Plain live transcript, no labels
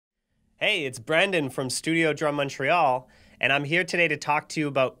Hey, it's Brendan from Studio Drum Montreal, and I'm here today to talk to you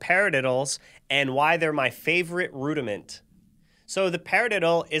about paradiddles and why they're my favorite rudiment. So the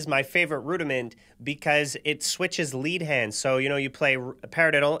paradiddle is my favorite rudiment because it switches lead hands. So, you play a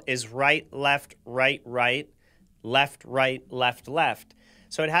paradiddle is right, left, right, right, left, right, left, left.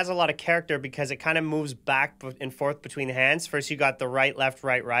 So it has a lot of character because it kind of moves back and forth between the hands. First you got the right, left,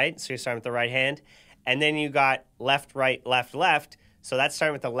 right, right. So you're starting with the right hand. And then you got left, right, left, left. So that's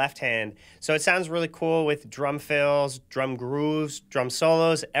starting with the left hand. So it sounds really cool with drum fills, drum grooves, drum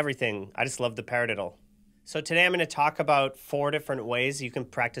solos, everything. I just love the paradiddle. So today I'm going to talk about 4 different ways you can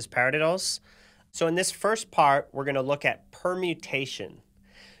practice paradiddles. So in this first part, we're going to look at permutation.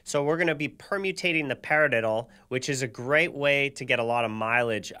 So we're going to be permutating the paradiddle, which is a great way to get a lot of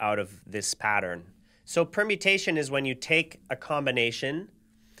mileage out of this pattern. So permutation is when you take a combination,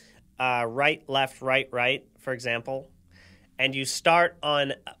 right, left, right, right, for example, and you start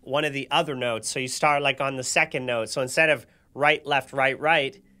on one of the other notes. So you start like on the second note. So instead of right, left, right,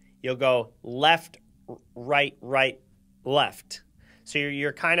 right, you'll go left, right, right, left. So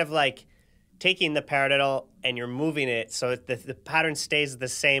you're kind of like taking the paradiddle and you're moving it so that the pattern stays the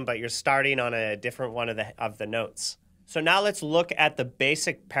same, but you're starting on a different one of the notes. So now let's look at the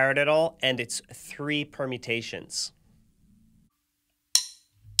basic paradiddle and its 3 permutations.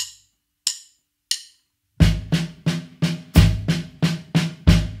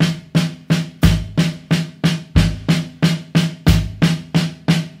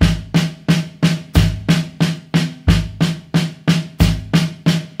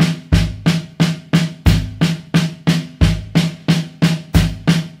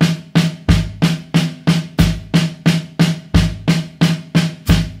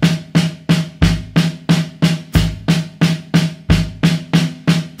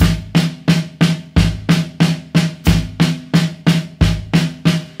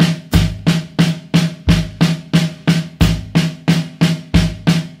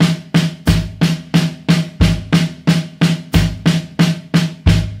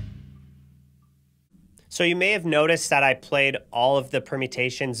 So you may have noticed that I played all of the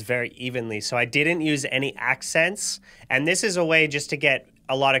permutations very evenly. So I didn't use any accents. And this is a way just to get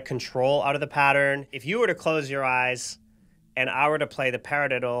a lot of control out of the pattern. If you were to close your eyes and I were to play the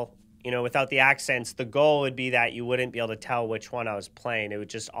paradiddle, without the accents, the goal would be that you wouldn't be able to tell which one I was playing. It would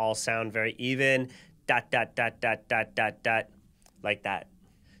just all sound very even, dot, dot, dot, dot, dot, dot, dot, like that.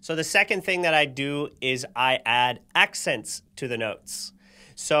 So the second thing that I do is I add accents to the notes.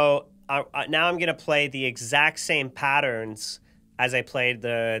 So now I'm going to play the exact same patterns as I played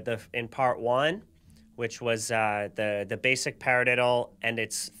in part 1, which was the basic paradiddle and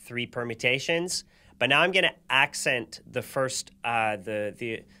its 3 permutations. But now I'm going to accent the first how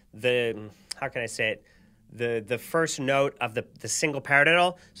can I say it? The first note of the single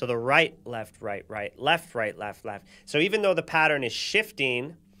paradiddle. So the right, left, right, right, left, right, left, left. So even though the pattern is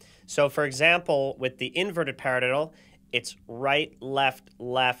shifting, so for example, with the inverted paradiddle, it's right, left,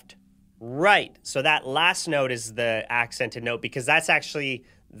 left, right. So that last note is the accented note because that's actually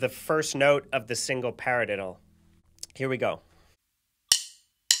the first note of the single paradiddle. Here we go.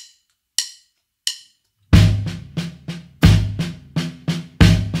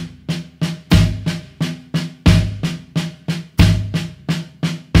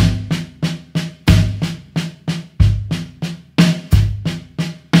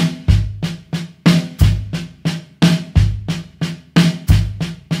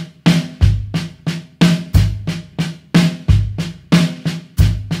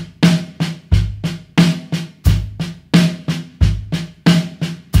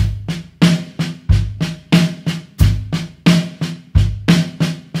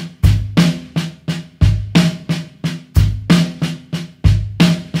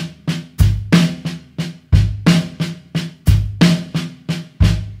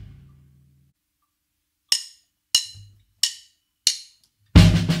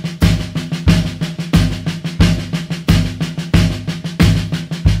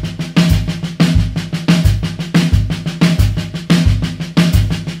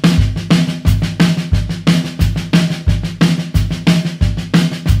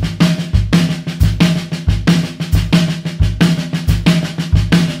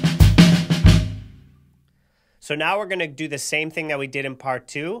 So now we're going to do the same thing that we did in part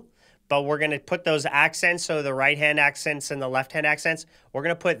 2, but we're going to put those accents, so the right hand accents and the left hand accents, we're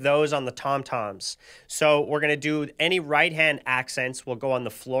going to put those on the tom-toms. So we're going to do any right hand accents will go on the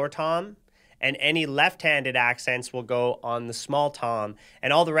floor tom, and any left-handed accents will go on the small tom,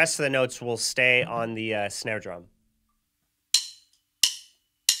 and all the rest of the notes will stay on the snare drum.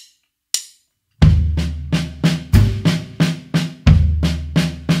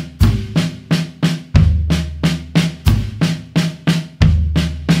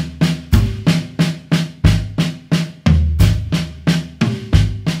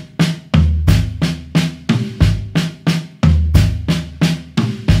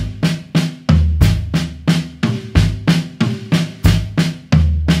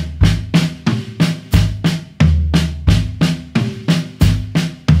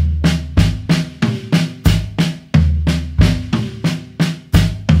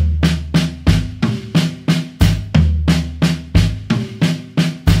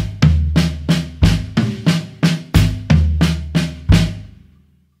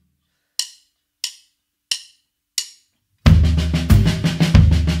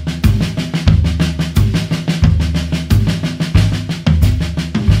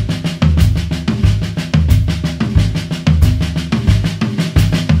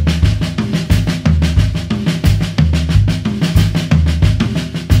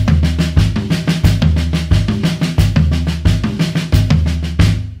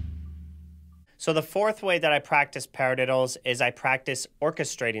 So the fourth way that I practice paradiddles is I practice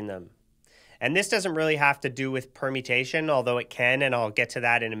orchestrating them. And this doesn't really have to do with permutation, although it can, and I'll get to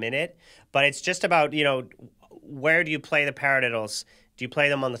that in a minute. But it's just about, where do you play the paradiddles? Do you play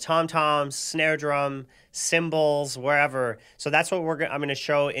them on the tom-toms, snare drum, cymbals, wherever? So that's what I'm going to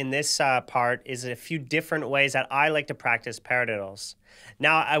show in this part is a few different ways that I like to practice paradiddles.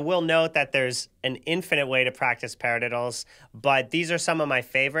 Now, I will note that there's an infinite way to practice paradiddles, but these are some of my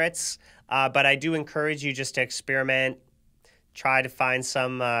favorites. But I do encourage you just to experiment, try to find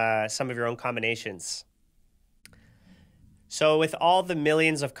some of your own combinations. So with all the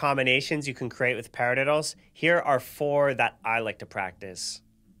millions of combinations you can create with paradiddles, here are 4 that I like to practice.